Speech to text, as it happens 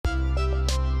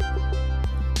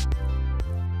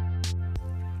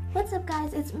What's up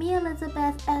guys, it's me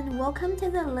Elizabeth and welcome to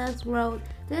the Liz World.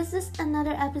 This is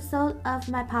another episode of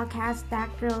my podcast, That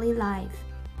Girly Life.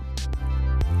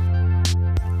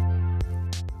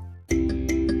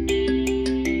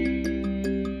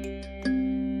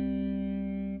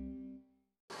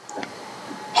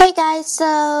 Hey guys,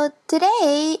 so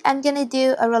today I'm gonna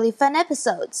do a really fun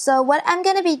episode. So what I'm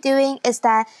gonna be doing is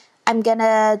that I'm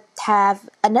gonna have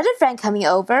another friend coming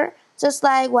over, just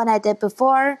like what I did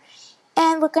before.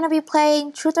 And we're gonna be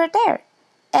playing Truth or Dare.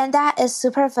 And that is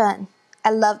super fun.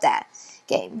 I love that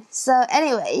game. So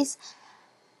anyways,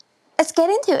 let's get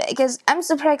into it because I'm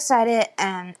super excited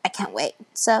and I can't wait.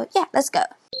 So yeah, let's go.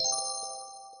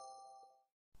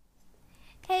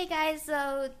 Hey guys,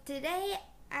 so today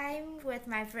I'm with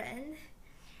my friend.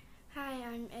 Hi,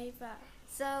 I'm Ava.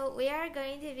 So we are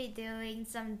going to be doing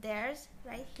some dares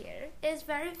right here. It's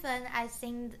very fun. I've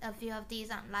seen a few of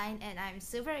these online and I'm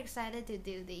super excited to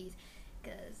do these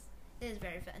because it is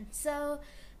very fun. So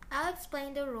I'll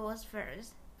explain the rules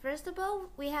first. First of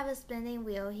all, we have a spinning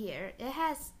wheel here. It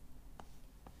has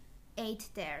 8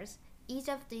 dares. Each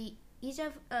of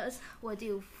us will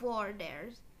do 4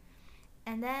 dares.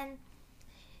 And then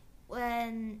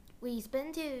when we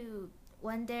spin to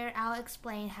one dare, I'll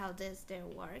explain how this dare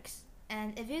works.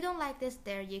 And if you don't like this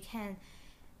dare, you can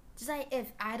just like,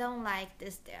 if I don't like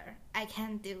this dare, I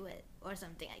can't do it or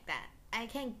something like that. I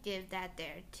can give that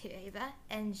dare to Ava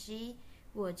and she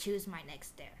will choose my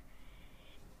next dare.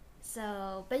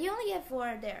 So, but you only get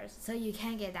 4 dares, so you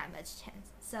can't get that much chance.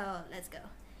 So let's go.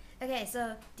 Okay,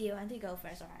 so do you want to go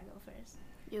first or I go first?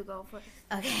 You go first.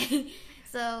 Okay,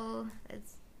 so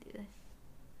let's do this.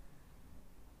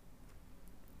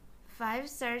 5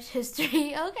 search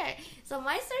history. Okay, so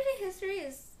my searching history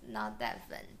is not that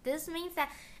fun. This means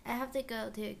that I have to go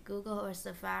to Google or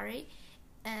Safari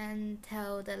and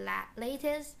tell the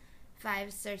latest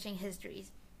 5 searching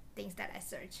histories, things that I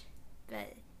search.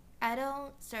 But I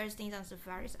don't search things on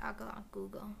Safari, so I'll go on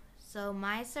Google. So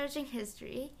my searching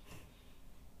history,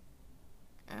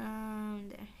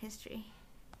 their history,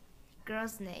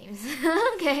 girls' names.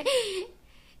 Okay,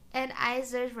 and I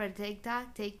search for TikTok,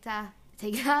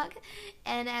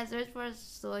 and I search for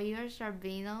Sawyer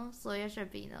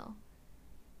Sharbino,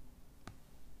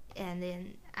 and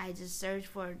then I just search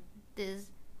for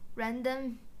this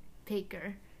random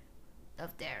picker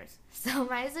of theirs. So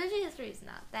my searching history is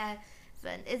not that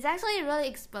fun. It's actually really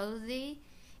exposing.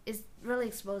 It's really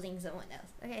exposing someone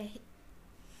else. Okay.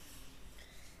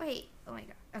 Wait. Oh my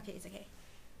god. Okay, it's okay.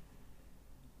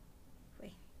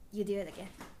 Wait. You do it again.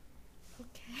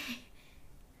 Okay.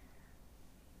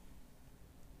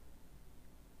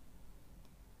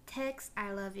 Text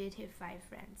I love you to 5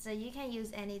 friends. So you can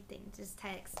use anything. Just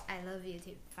text I love you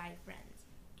to 5 friends.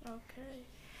 Okay.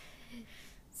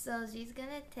 So she's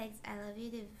gonna text I love you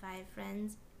to 5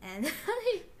 friends and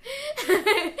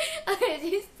okay,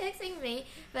 she's texting me,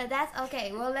 but that's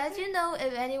okay. We'll let you know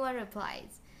if anyone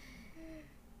replies.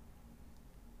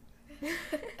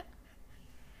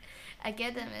 I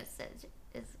get the message.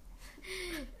 It's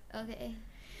okay.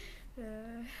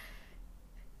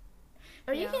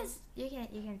 Or you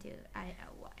can do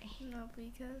ILY. No,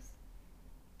 because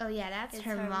oh yeah, that's it's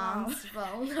her mom's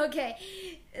phone. Okay,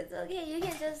 it's okay. You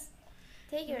can just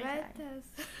take your time.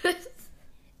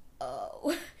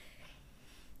 Oh.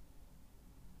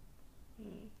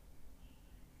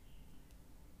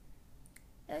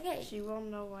 Okay. She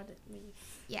won't know what it means.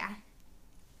 Yeah.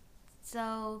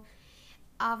 So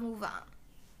I'll move on.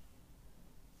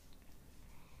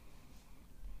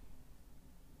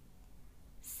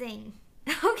 Sing.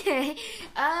 Okay.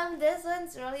 This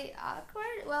one's really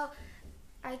awkward. Well,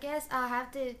 I guess I'll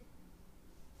have to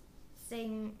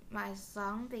sing my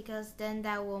song because then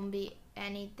that won't be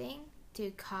anything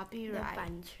to copyright.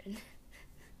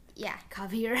 Yeah,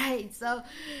 copyright. So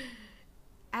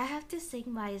I have to sing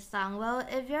my song. Well,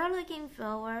 if you're looking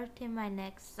forward to my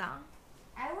next song,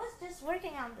 I was just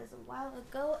working on this a while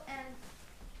ago, and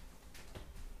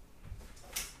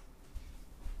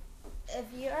if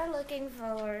you're looking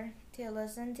forward to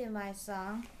listen to my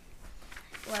song,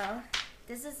 well,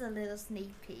 this is a little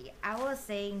sneak peek. I will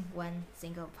sing one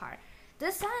single part.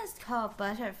 This song is called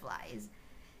Butterflies,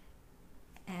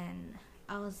 and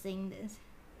I will sing this.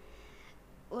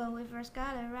 When we first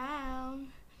got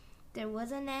around, there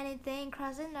wasn't anything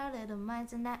crossing our little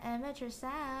minds in that amateur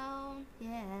sound.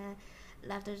 Yeah,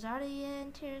 laughter's already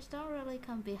in, tears don't really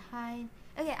come behind.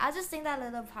 Okay, I'll just sing that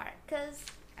little part, because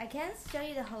I can't show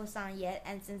you the whole song yet,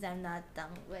 and since I'm not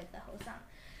done with the whole song.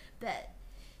 But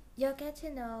you'll get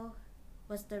to know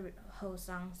what the whole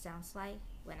song sounds like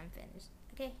when I'm finished.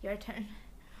 Okay, your turn.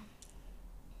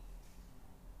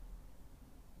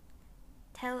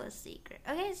 tell a secret.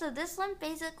 Okay, so this one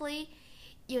basically,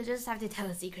 you just have to tell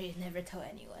a secret you never tell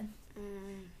anyone.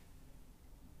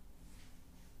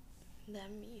 Let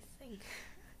me think.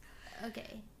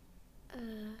 Okay.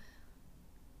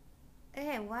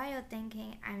 Okay, while you're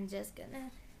thinking, I'm just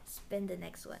gonna spin the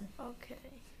next one.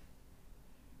 Okay.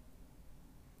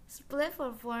 Split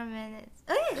for 4 minutes.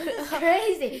 Okay, this is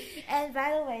crazy. And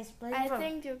by the way, I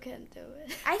think you can do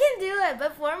it. I can do it,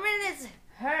 but 4 minutes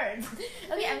hurts.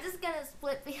 Okay, I'm just gonna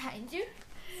split behind you,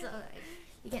 so like,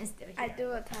 you can still hear. I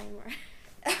do a timer.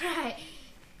 Alright.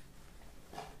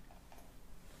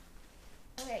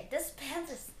 Okay, this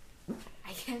pants is...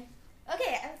 I can...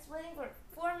 Okay, I'm splitting for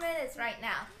 4 minutes right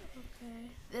now. Okay.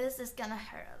 This is gonna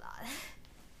hurt a lot.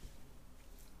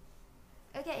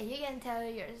 Okay, you can tell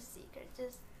your secret,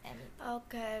 just anything.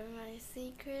 Okay, my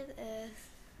secret is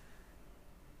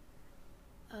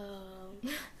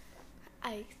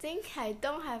I think I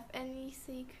don't have any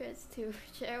secrets to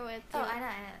share with you. Oh, I know.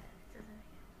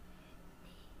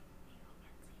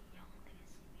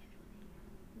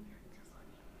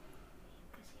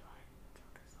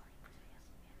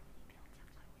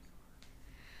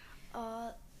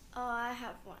 I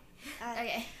have one.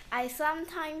 Okay. I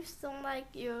sometimes don't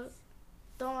like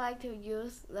to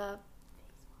use the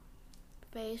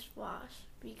face wash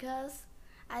because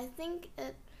I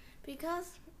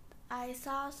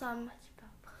saw some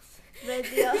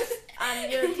videos on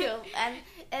YouTube and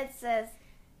it says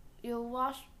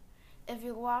if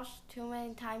you wash too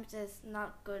many times, it's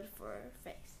not good for your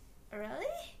face. Really?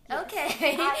 Yes.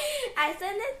 Okay. I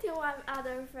sent it to one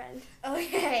other friend.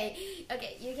 Okay,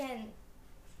 you can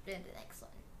spin the next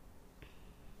one.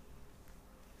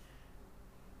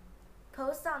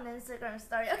 Post on Instagram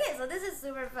story. Okay, so this is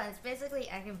super fun. It's basically,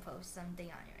 I can post something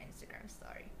on your Instagram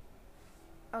story.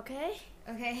 Okay?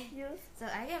 Okay? Yes. So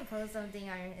I can post something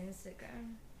on your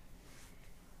Instagram.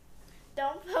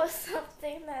 Don't post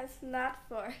something that's not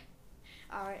for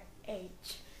our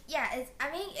age. Yeah, it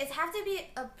has to be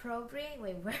appropriate.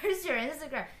 Wait, where's your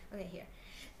Instagram? Okay, here.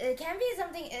 It can be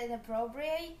something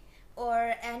inappropriate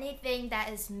or anything that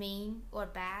is mean or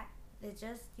bad. It's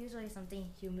just usually something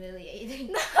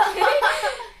humiliating. Okay,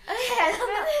 I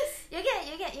don't know.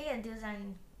 You can do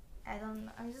something. I don't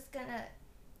know. I'm just gonna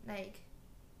like.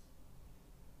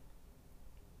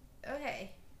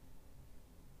 Okay.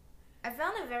 I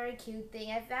found a very cute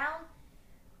thing. I found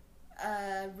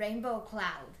a rainbow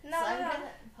cloud. No, so I'm no,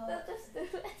 gonna post. just do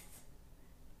this.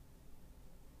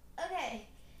 Okay.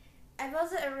 I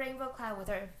posted a rainbow cloud with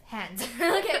her hands.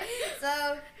 Okay,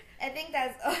 so I think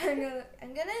that's all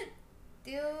I'm gonna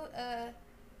do.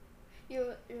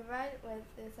 You write with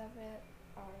Isabel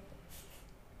or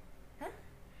Huh?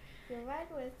 You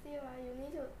write with Sila. You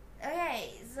need to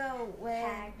Okay, so when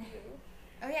tag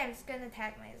you. okay, I'm just gonna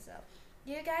tag myself.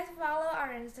 You guys follow our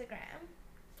Instagram,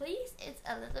 please. It's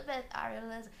Elizabeth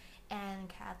Arilis and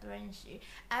Catherine Xu.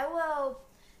 I will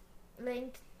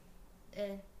link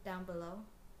it down below,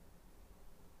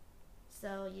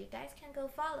 so you guys can go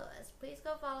follow us. Please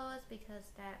go follow us because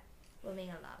that will mean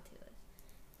a lot to us.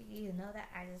 You know that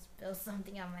I just spilled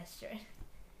something on my shirt.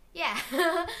 Yeah.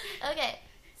 Okay.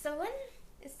 So when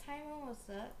is time almost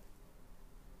up?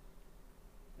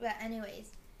 But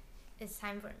anyways, it's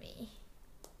time for me.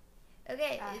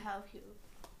 Okay. I'll help you.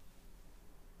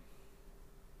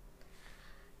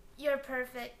 You're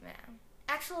perfect, man.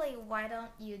 Actually, why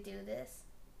don't you do this?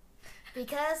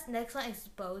 Because next one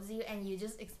expose you and you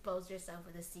just expose yourself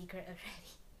with a secret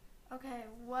already. Okay,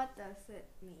 what does it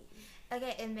mean?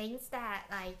 Okay, it means that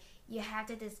like you have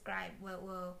to describe what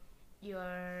will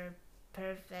your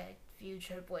perfect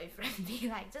future boyfriend be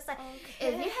like. Just like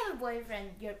if you have a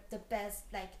boyfriend, you're the best.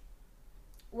 Like,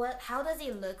 how does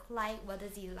he look like? What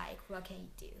does he like? What can he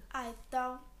do?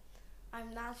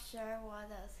 I'm not sure what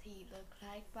does he look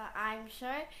like, but I'm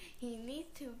sure he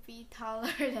needs to be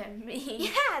taller than me.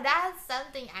 Yeah, that's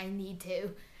something I need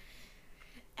to.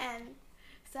 And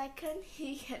second,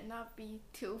 he cannot be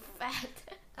too fat.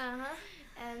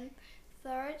 And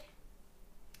third,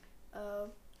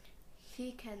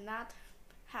 he cannot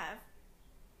have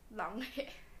long hair.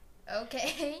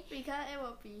 Okay. Because it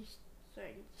will be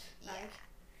strange. Yeah.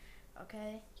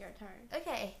 Okay, your turn.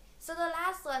 Okay, so the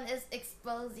last one is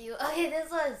expose you. Okay,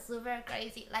 this one is super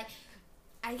crazy. Like,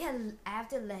 I have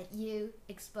to let you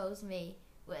expose me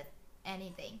with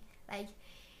anything. Like,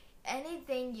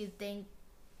 anything you think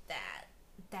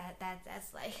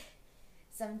that's like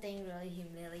something really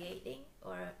humiliating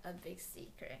or a big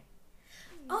secret.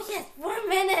 Oh yes, 4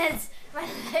 minutes. My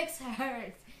legs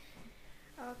hurt.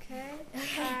 Okay.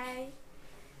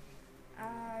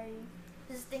 I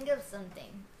just think of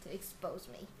something to expose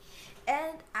me,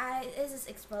 and I this is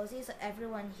expose you, so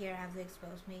everyone here have to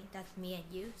expose me. That's me and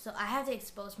you. So I have to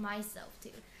expose myself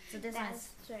too. So this That's one's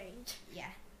strange.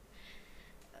 yeah.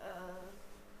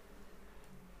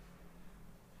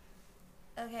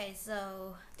 Okay,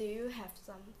 so Do you have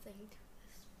something to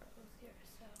expose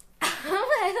yourself?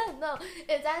 I don't know.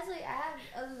 It's actually I have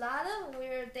a lot of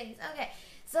weird things. Okay,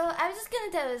 so I'm just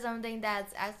gonna tell you something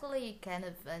that's actually kind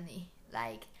of funny.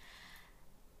 Like,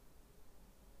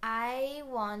 I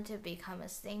want to become a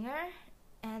singer,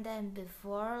 and then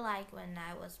before, like when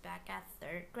I was back at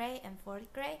 3rd grade and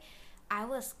 4th grade, I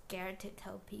was scared to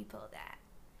tell people that.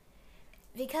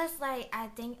 Because like I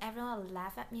think everyone would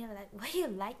laugh at me like, what, you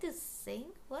like to sing?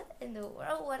 What in the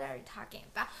world? What are you talking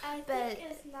about? I think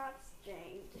it's not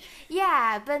strange.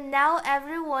 Yeah, but now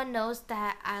everyone knows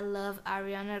that I love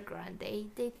Ariana Grande.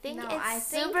 They think No, it's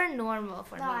super normal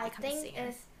for me to become a singer.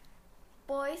 It's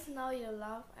boys know you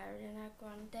love Ariana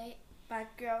Grande,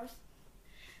 but girls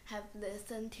have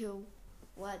listened to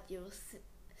what you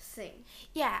sing.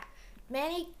 Yeah,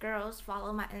 many girls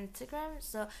follow my Instagram,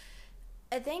 so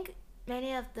I think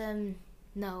many of them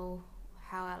know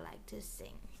how I like to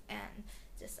sing and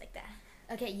just like that.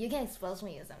 Okay, you can expose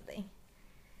me or something.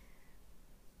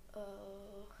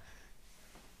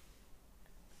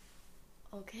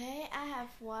 Okay, I have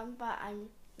one, but I'm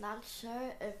not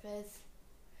sure if it's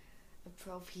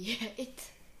appropriate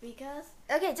because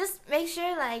Okay, just make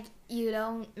sure like you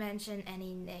don't mention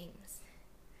any names.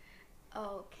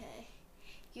 okay,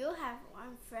 you have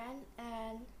one friend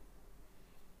and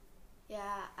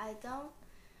yeah,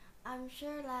 I'm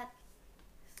sure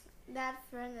that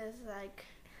friend is like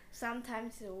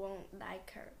sometimes you won't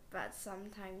like her, but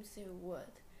sometimes you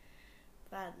would.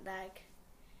 But like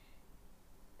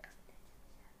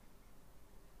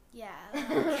yeah.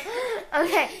 Like,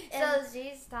 Okay, so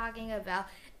she's talking about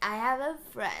I have a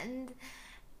friend.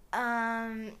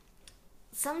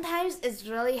 Sometimes it's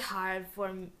really hard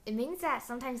for me. It means that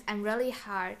sometimes I'm really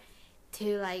hard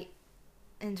to like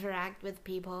interact with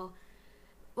people.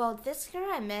 Well, this girl,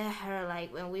 I met her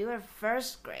like when we were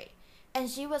 1st grade, and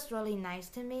she was really nice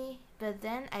to me. But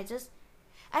then I'm just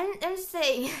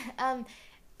saying,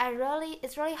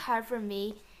 it's really hard for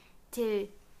me to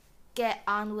get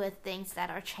on with things that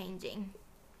are changing.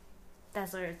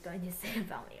 That's what I was going to say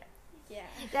about me. yeah.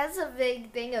 That's a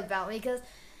big thing about me because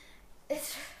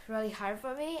it's really hard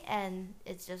for me and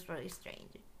it's just really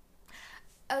strange.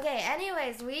 Okay,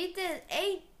 anyways, we did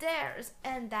 8 dares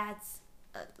and that's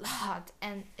a lot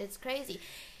and it's crazy.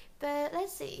 But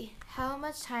let's see, how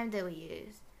much time did we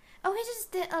use? Oh, we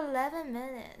just did 11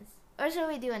 minutes. Or should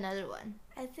we do another one?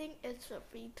 I think it should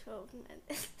be 12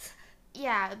 minutes.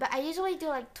 Yeah, but I usually do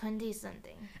like 20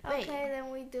 something. Wait. Okay, then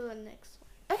we do the next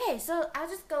one. Okay, so I'll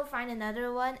just go find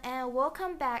another one and we'll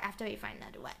come back after we find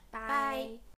another one.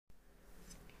 Bye.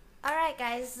 Alright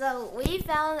guys, so we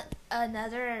found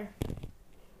another...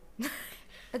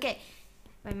 Okay,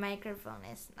 my microphone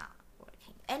is not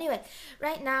working. Anyway,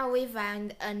 right now we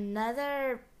found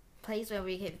another place where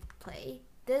we can play.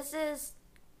 This is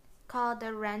called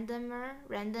the random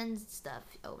stuff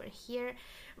over here.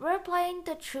 We're playing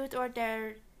the Truth or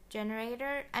Dare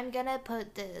generator. I'm gonna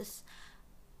put this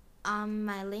on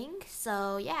my link.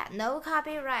 So yeah, no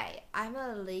copyright. I'm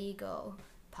a legal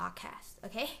podcast,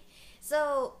 okay?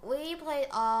 So we played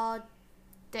all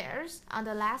dares on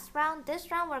the last round. This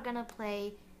round we're gonna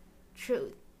play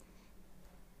Truth.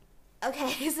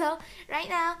 Okay, so right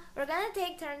now we're gonna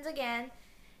take turns again.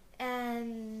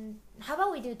 And how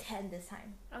about we do 10 this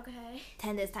time? Okay.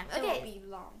 10 this time. It Okay. won't be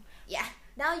long. Yeah.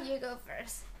 Now you go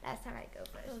first. Last time I go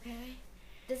first. Okay.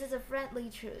 This is a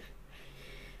friendly truth.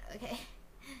 Okay.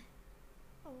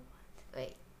 Oh.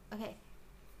 Wait. Okay.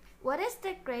 What is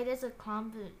the greatest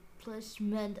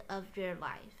accomplishment of your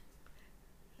life?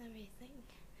 Let me think.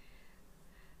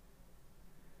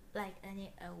 Like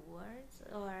any awards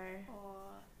or...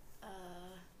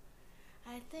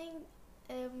 I think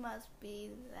it must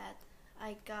be that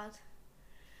I got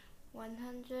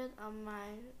 100 on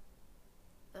my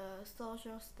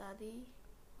social study.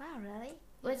 Wow, really?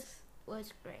 Yes. Which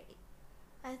grade?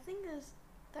 I think it's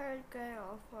 3rd grade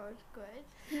or 4th grade.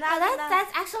 No,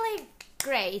 that's actually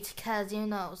great because you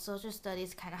know social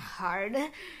studies kind of hard.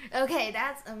 Okay,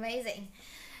 that's amazing.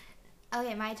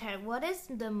 Okay, my turn. What is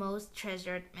the most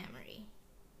treasured memory?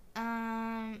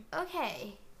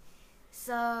 Okay.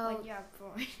 So When you're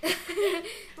born.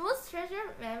 most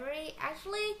treasured memory,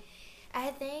 actually, I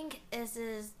think this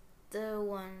is the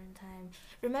one time.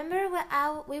 Remember when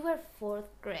we were 4th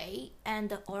grade and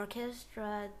the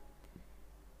orchestra,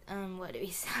 what do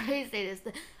we say this?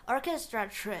 The orchestra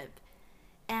trip,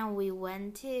 and we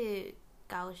went to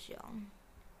Kaohsiung.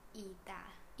 义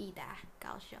大.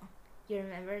 Kaohsiung. You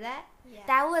remember that? Yeah.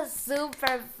 That was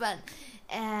super fun.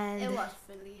 And It was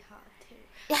really hot too.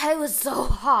 yeah, it was so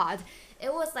hot.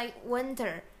 It was like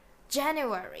winter,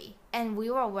 January, and we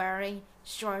were wearing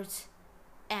shorts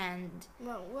and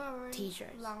Well, we're wearing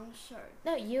t-shirts. long shirt.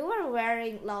 No, you were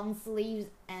wearing long sleeves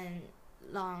and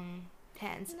long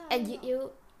pants. No, and no.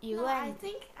 you No, and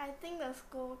I think the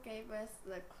school gave us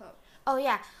the clothes. oh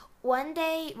yeah, one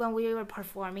day when we were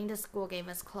performing, the school gave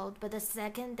us clothes, but the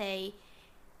second day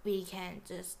we can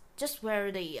just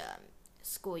wear the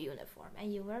school uniform,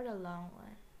 and you wear the long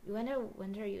one. You wear the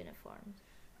winter uniform.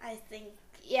 I think.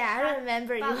 Yeah, I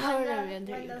remember you But wore when the the,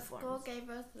 winter when the uniform. school gave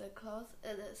us the clothes,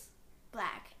 it is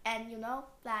black, and you know,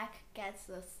 black gets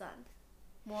the sun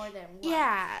more than white.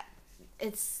 Yeah,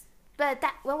 but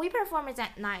that when we perform it's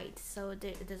at night, so it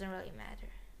doesn't really matter.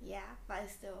 Yeah, but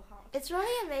it's still hot. It's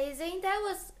really amazing. That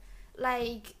was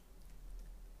like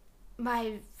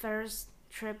my first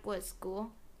trip with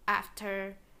school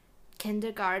after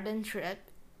kindergarten trip.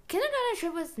 Kindergarten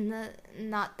trip was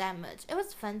not that much. It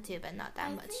was fun too, but not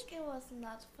that much. I think it was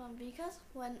not fun because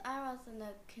when I was in a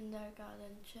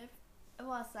kindergarten trip, it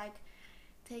was like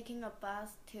taking a bus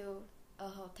to a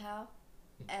hotel,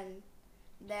 and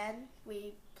then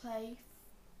we play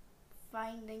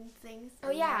finding things. Oh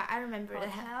in yeah, the I remember that.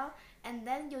 hotel, and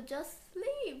then you just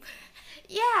sleep.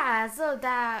 Yeah, so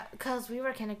that because we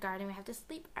were kindergarten, we have to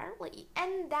sleep early.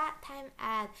 And that time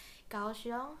at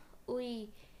Kaohsiung,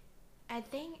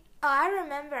 I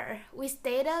remember we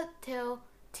stayed up till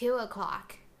 2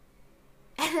 o'clock,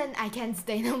 and then I can't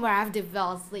stay no more. I have to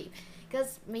fall asleep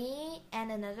because me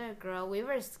and another girl, we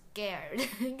were scared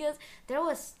because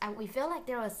we felt like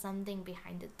there was something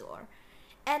behind the door,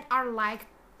 and our light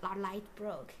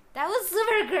broke. That was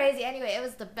super crazy. Anyway, it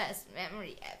was the best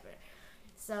memory ever.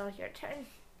 So your turn.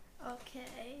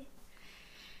 Okay.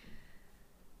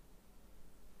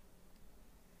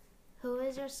 Who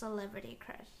is your celebrity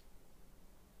crush?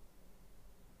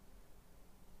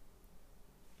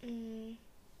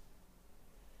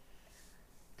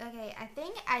 Okay, I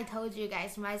think I told you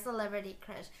guys my celebrity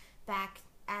crush back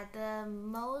at the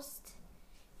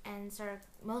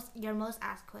your most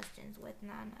asked questions with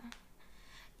Nana.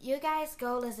 You guys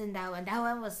go listen that one. That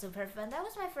one was super fun. That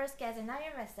was my first guess, and now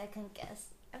you're my second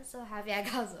guess. I'm so happy I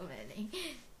got so many.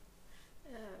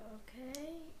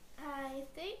 Okay. I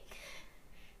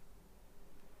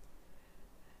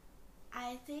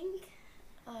think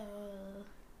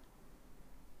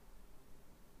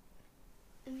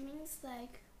it means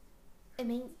like It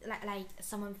means like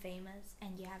someone famous,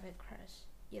 and you have a crush.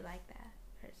 You like that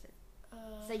person.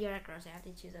 So you're a girl, so you have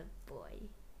to choose a boy.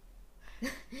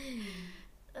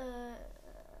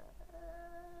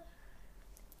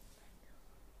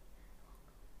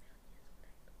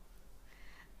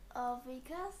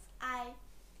 Because I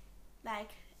like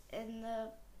in the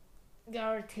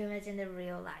You're too much in the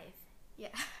real life. yeah.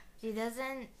 She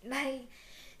doesn't like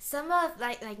some of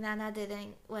like Nana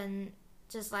didn't when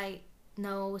just like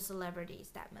know celebrities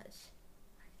that much.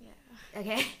 Yeah.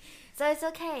 Okay, so it's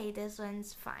okay. This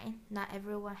one's fine. Not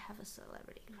everyone have a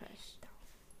celebrity crush.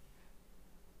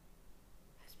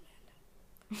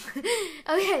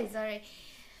 Okay, sorry.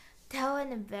 Tell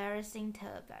an embarrassing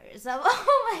tale about yourself.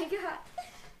 Oh my god.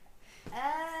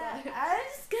 I'm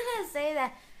just gonna say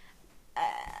that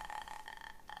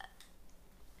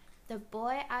the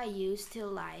boy I used to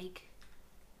like,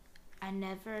 I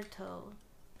never told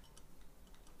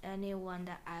anyone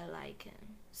that I like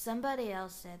him. Somebody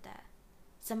else said that.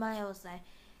 Somebody else said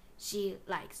she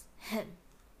likes him.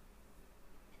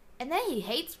 And then he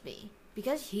hates me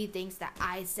because he thinks that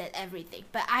I said everything.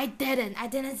 But I didn't. I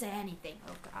didn't say anything.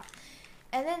 Oh god.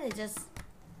 And then it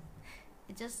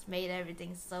just made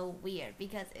everything so weird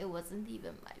because it wasn't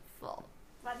even my fault.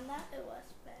 But now it was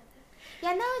better.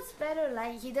 Yeah, now it's better.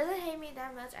 Like, he doesn't hate me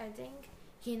that much. I think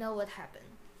he know what happened.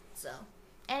 So,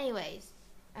 anyways,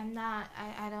 I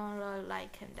don't really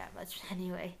like him that much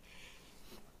anyway.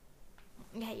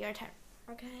 Okay, your turn.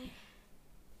 Okay.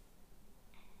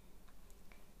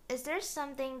 Is there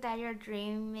something that you're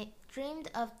dreamed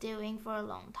of doing for a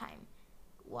long time?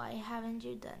 Why haven't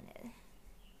you done it?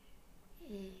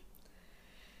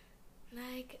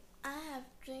 Like I have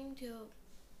dreamed to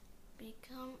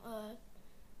become a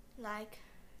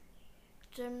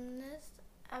gymnast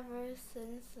ever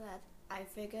since that I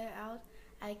figured out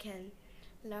I can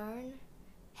learn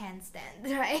Handstand,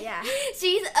 right? Yeah.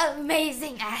 She's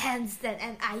amazing at handstand,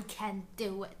 and I can't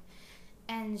do it.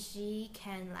 And she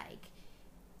can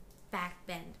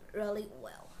backbend really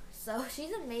well. So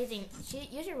she's amazing.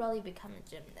 You should really become a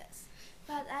gymnast.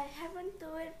 But I haven't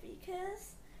do it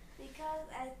because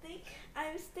I think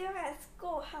I'm still at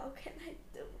school. How can I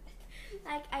do it?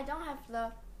 Like I don't have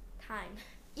the time.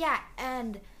 Yeah,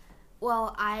 and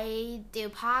well, I do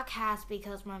podcasts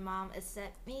because my mom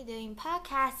accepts me doing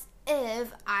podcasts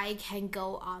if I can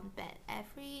go on bed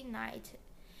every night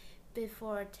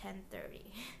before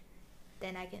 10:30.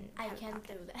 Then I can. I can't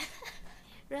do that.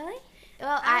 Really?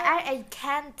 Well, I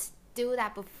can't do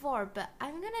that before, but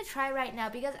I'm gonna try right now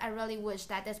because I really wish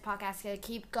that this podcast could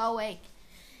keep going.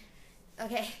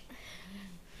 Okay.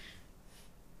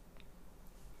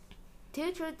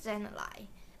 2 truths and a lie.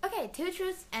 Okay, 2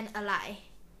 truths and a lie.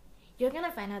 You're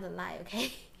gonna find out the lie,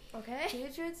 okay? Okay. 2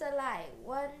 truths, a lie.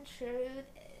 1 truth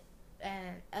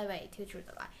and... Oh, wait, 2 truths,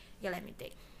 a lie. Yeah, let me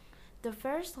think. The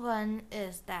first one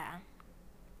is that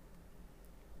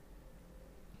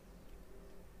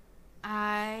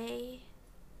I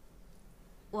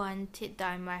want to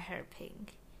dye my hair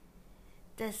pink.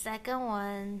 The second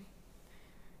one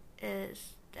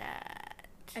is that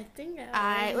I think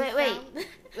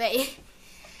wait.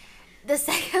 The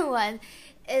second one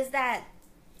is that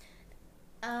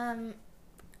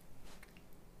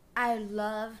I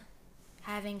love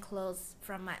having clothes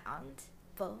from my aunt.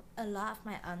 But a lot of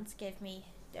my aunts gave me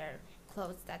their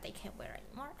clothes that they can't wear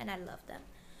anymore, and I love them.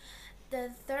 The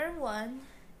third one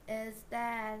is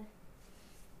that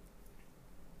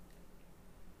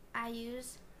I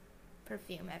use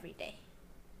perfume every day.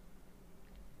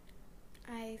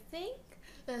 I think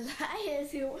the lie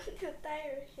is you want to dye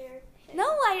your hair.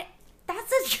 No, that's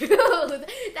the truth.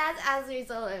 That's actually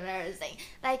so embarrassing.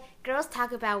 Like, girls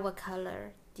talk about what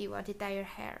color do you want to dye your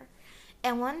hair.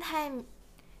 And one time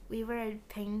we were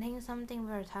painting something,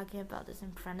 we were talking about this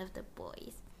in front of the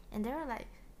boys. And they were like,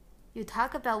 you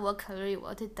talk about what color you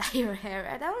want to dye your hair.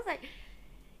 And I was like,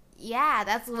 yeah,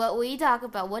 that's what we talk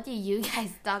about. What do you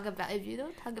guys talk about if you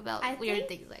don't talk about weird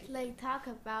things like talk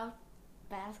about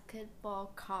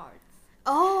basketball cards.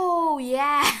 Oh,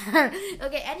 yeah.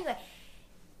 Okay, anyway.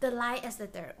 The lie is the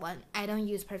third one. I don't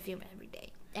use perfume every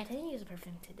day. I didn't use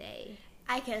perfume today.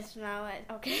 I can smell it,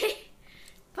 okay?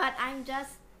 But I'm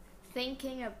just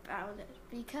thinking about it.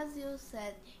 Because you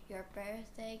said your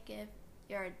birthday gift,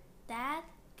 your dad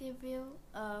give you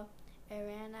a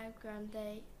Ariana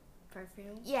Grande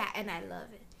perfume. Yeah, and I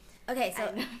love it. Okay,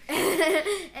 so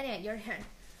anyway, your turn.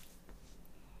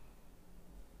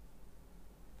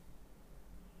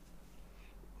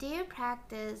 Do you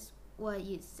practice what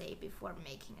you say before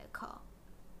making a call?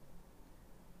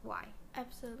 Why?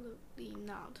 Absolutely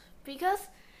not. Because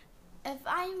if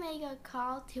I make a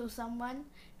call to someone,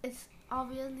 it's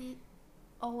obviously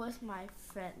always my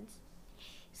friends.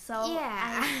 So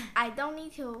yeah. I don't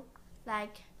need to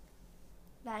like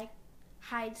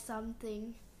hide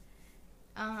something.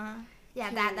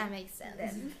 Yeah, that makes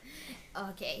sense.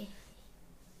 Okay.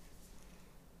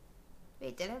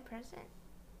 Wait, did I press it?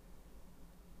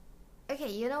 Okay,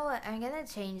 you know what? I'm gonna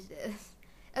change this.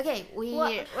 Okay,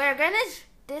 we're gonna.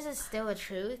 This is still a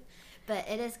truth, but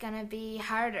it is gonna be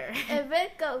harder. If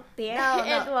it goes there, no.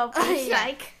 it will be yeah.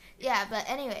 like. Yeah, but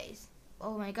anyways.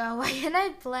 Oh my god, why can't I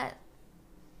play?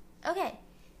 Okay.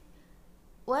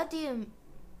 What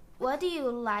do you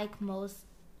like most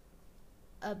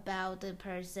about the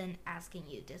person asking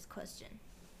you this question?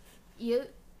 You're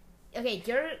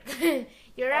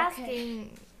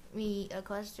asking me a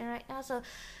question right now. So,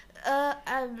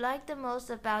 I like the most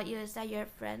about you is that you're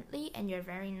friendly and you're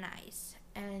very nice,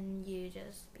 and you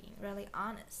just being really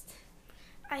honest.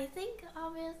 I think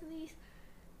obviously,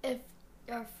 if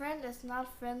your friend is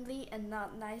not friendly and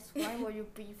not nice, why would you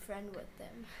be friend with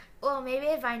them? Well, maybe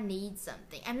if I need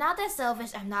something. I'm not that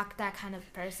selfish. I'm not that kind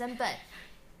of person, but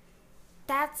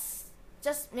that's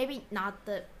just maybe not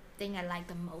the thing I like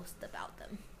the most about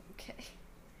them. Okay.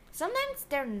 Sometimes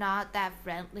they're not that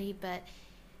friendly, but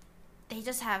they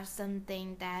just have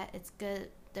something that it's good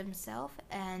themselves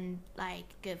and like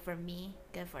good for me,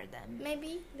 good for them.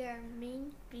 Maybe they're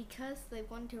mean because they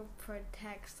want to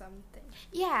protect something.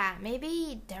 Yeah,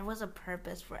 maybe there was a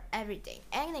purpose for everything.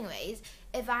 Anyways,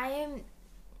 if I am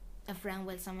a friend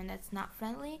with someone that's not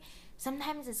friendly,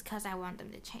 sometimes it's because I want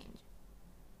them to change.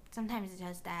 Sometimes it's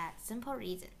just that simple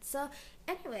reason. So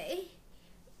anyway,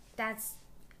 I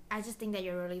just think that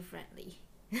you're really friendly.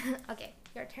 Okay,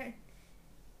 your turn.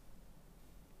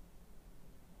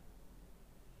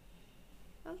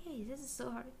 Okay, this is so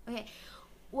hard. Okay,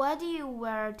 what do you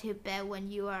wear to bed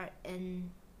when you are in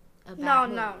a bad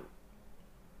mood? No.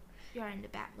 You're in the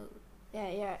bad mood.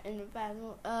 Yeah, in a bad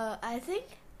mood. I think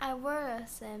I wear the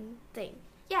same thing.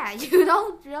 Yeah, you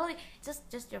don't really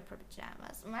just your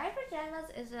pajamas. My pajamas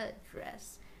is a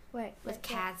dress with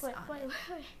cats on it. Wait.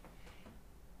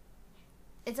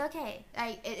 It's okay.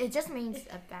 Like it just means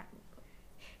a bad mood.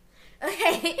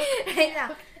 Okay, right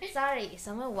now. Sorry,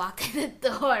 someone walked in the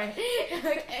door.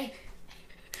 Okay.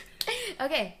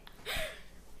 Okay.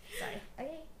 Sorry.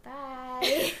 Okay.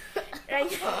 Bye.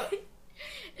 right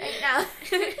now.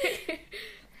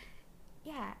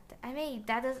 Yeah. I mean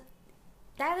that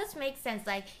does make sense.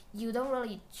 Like you don't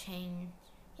really change.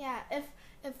 Yeah. If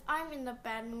I'm in a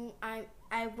bad mood, I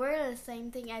wear the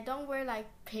same thing. I don't wear like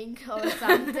pink or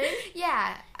something.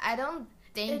 Yeah. I don't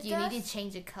think It you need just- to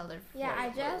change the color. For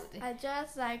Yeah, your I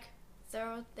just like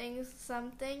throw things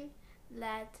something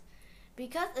that,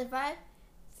 because if I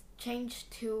change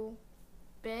too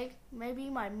big, maybe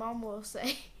my mom will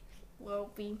will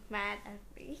be mad at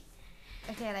me.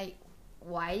 Okay, like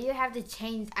why do you have to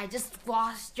change? I just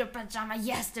washed your pajama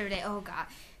yesterday. Oh god.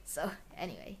 So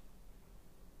anyway,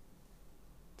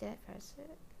 did I press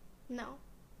it? No.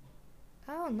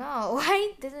 Oh no,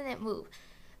 why didn't it move?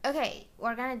 Okay,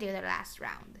 we're gonna do the last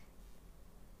round.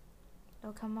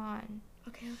 Oh, come on.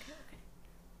 Okay.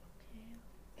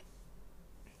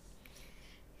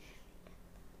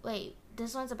 Wait,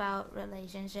 this one's about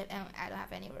relationship, and I don't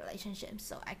have any relationship,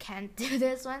 so I can't do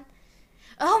this one.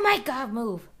 Oh my god,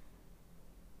 move!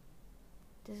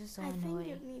 This is so I annoying. think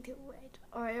you need to wait,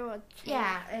 or it will change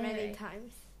Yeah, many anyway.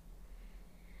 times.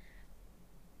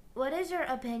 What is your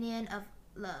opinion of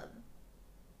love?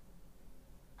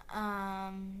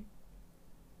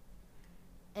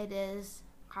 It is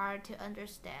hard to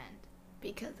understand.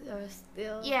 Because you're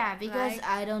still. Yeah, because like,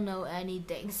 I don't know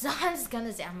anything, so I'm just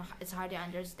gonna say it's hard to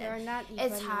understand. you're not even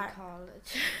It's in hard.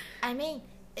 college. I mean,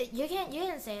 you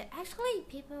can say it. Actually,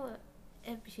 people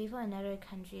in other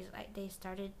countries, like they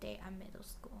started date at middle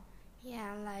school.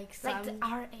 Yeah, like some. Like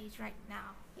our age right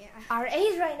now. Yeah. Our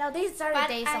age right now, they started But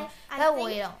dating. I But think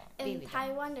we don't. in we don't.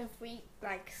 Taiwan, if we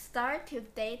like start to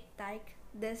date like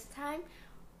this time,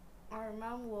 our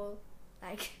mom will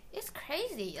like It's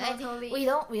crazy. Like, totally. we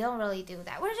don't really do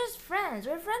that. We're just friends.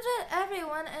 We're friends with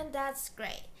everyone, and that's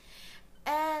great.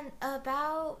 And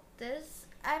about this,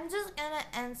 I'm just gonna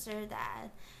answer that.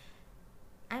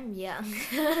 I'm young.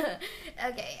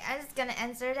 Okay, I'm just gonna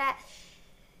answer that.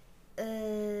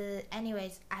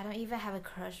 Anyways, I don't even have a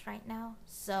crush right now.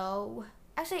 So,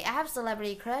 actually, I have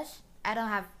celebrity crush. I don't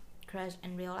have crush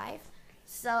in real life.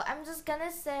 So, I'm just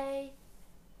gonna say,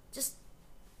 just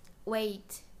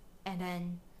wait, and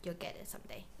then you'll get it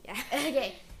someday. Yeah.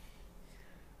 Okay.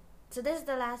 So this is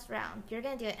the last round. You're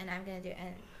gonna do it, and I'm gonna do it,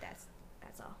 and that's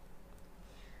all.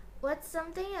 What's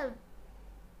something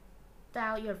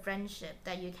about your friendship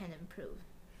that you can improve?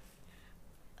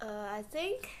 I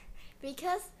think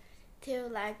because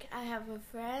like I have a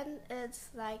friend, it's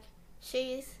like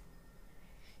she's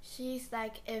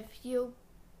like, if you're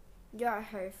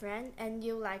her friend and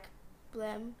you like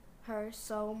blame her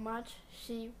so much,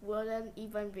 she wouldn't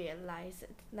even realize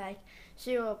it. Like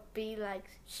she will be like,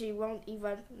 she won't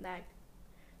even like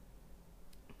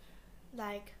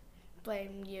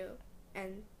blame you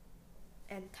and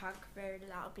talk very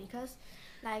loud, because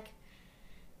like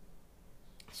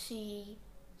she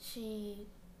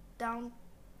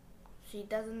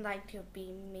doesn't like to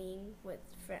be mean with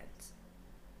friends.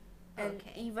 And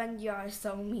Okay. even you're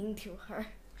so mean to her.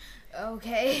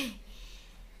 Okay.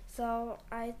 So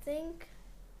I think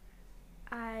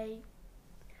I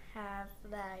have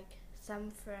like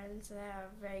some friends that are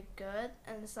very good,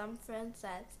 and some friends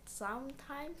that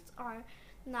sometimes are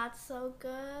not so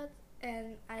good.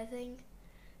 And I think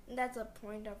that's a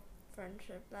point of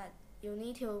friendship, that you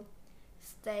need to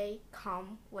stay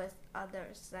calm with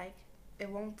others. Like it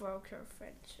won't break your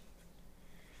friendship.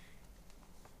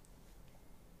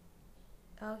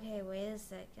 Okay, wait a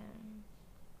second.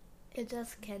 It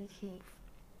just can't move.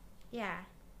 Yeah,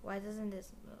 why doesn't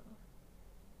this move?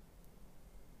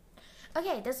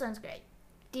 Okay, this one's great.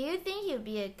 Do you think you'd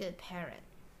be a good parent?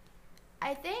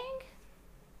 I think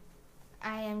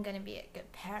I am gonna be a good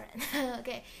parent.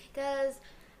 Okay, because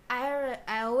I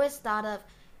always thought of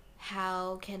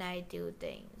how can I do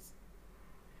things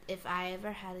if I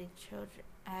ever had a children.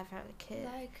 I ever had a kid.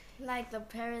 Like the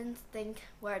parents think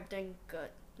we're doing good.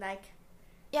 Like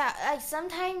Yeah, like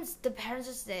sometimes the parents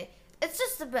just say it's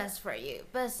just the best for you,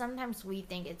 but sometimes we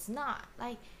think it's not.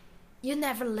 Like, you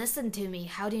never listen to me.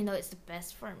 How do you know it's the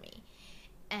best for me?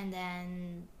 And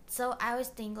then, so I always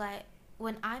think like,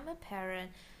 when I'm a parent,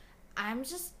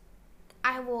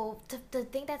 the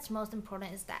thing that's most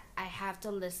important is that I have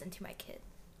to listen to my kid.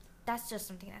 That's just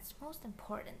something that's most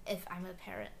important if I'm a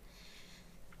parent.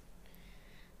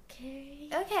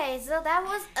 Okay, so that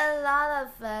was a lot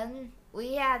of fun.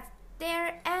 We had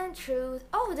Dare and Truth.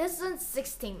 Oh, this one's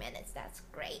 16 minutes. That's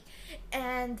great.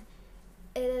 And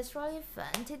it is really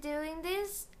fun to doing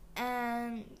this.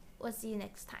 And we'll see you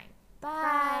next time.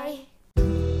 Bye.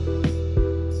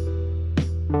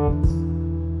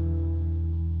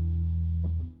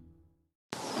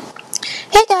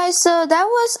 Hey guys, so that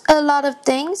was a lot of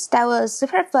things. That was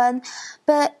super fun.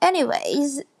 But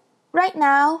anyways, right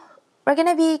now we're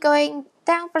gonna be going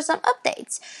down for some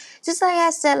updates. Just like I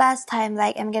said last time,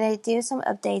 like I'm gonna do some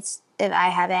updates if I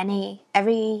have any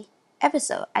every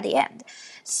episode at the end.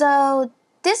 So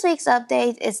this week's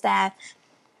update is that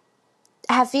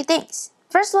I have a few things.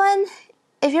 First one,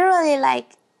 if you really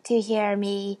like to hear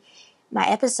my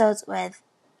episodes with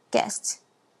guests,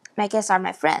 my guests are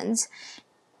my friends.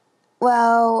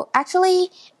 Well, actually,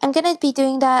 I'm gonna be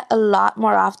doing that a lot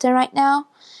more often right now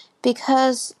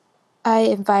because I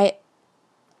invite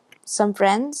some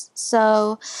friends.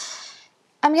 So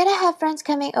I'm gonna have friends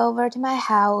coming over to my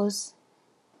house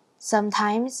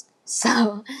sometimes.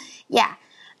 So yeah,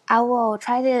 I will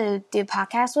try to do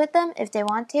podcasts with them if they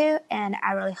want to, and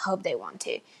I really hope they want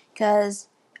to because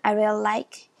I really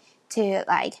like to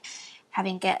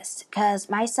having guests. Because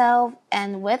myself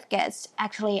and with guests,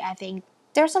 actually, I think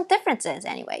there's some differences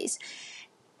anyways,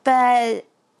 but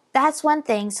that's one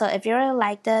thing. So if you really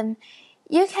like them,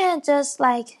 you can just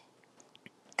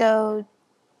go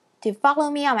to follow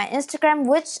me on my Instagram,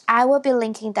 which I will be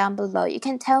linking down below. You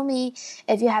can tell me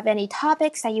if you have any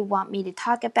topics that you want me to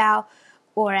talk about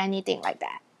or anything like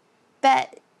that.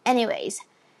 But anyways,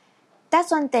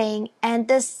 that's one thing. And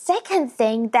the second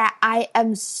thing that I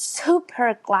am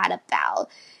super glad about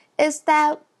is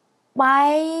that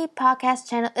my podcast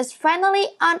channel is finally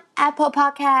on Apple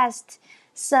Podcast.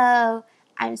 So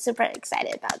I'm super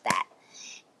excited about that.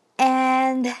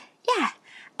 And yeah,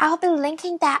 I'll be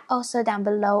linking that also down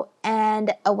below,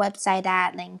 and a website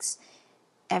that links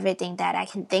everything that I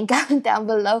can think of down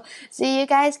below. So you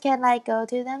guys can go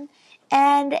to them.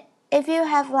 And if you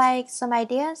have some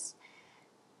ideas,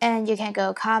 and you can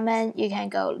go comment, you can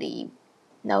go leave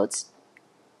notes.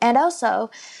 And also,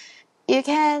 you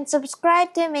can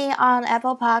subscribe to me on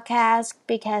Apple Podcasts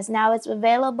because now it's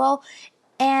available.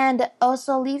 And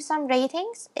also leave some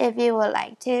ratings if you would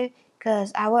like to,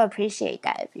 because I will appreciate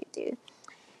that if you do.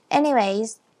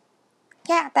 Anyways,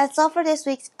 yeah, that's all for this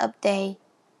week's update.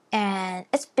 And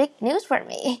it's big news for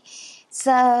me.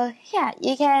 So yeah,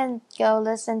 you can go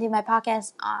listen to my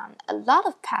podcast on a lot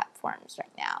of platforms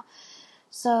right now.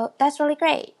 So that's really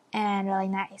great and really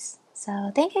nice.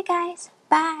 So thank you guys.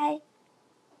 Bye.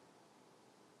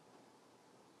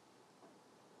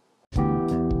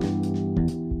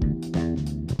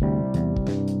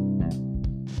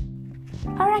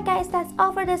 Alright guys, that's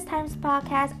all for this time's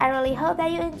podcast. I really hope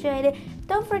that you enjoyed it.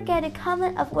 Don't forget to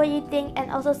comment of what you think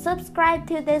and also subscribe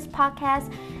to this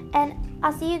podcast. And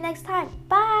I'll see you next time.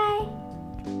 Bye!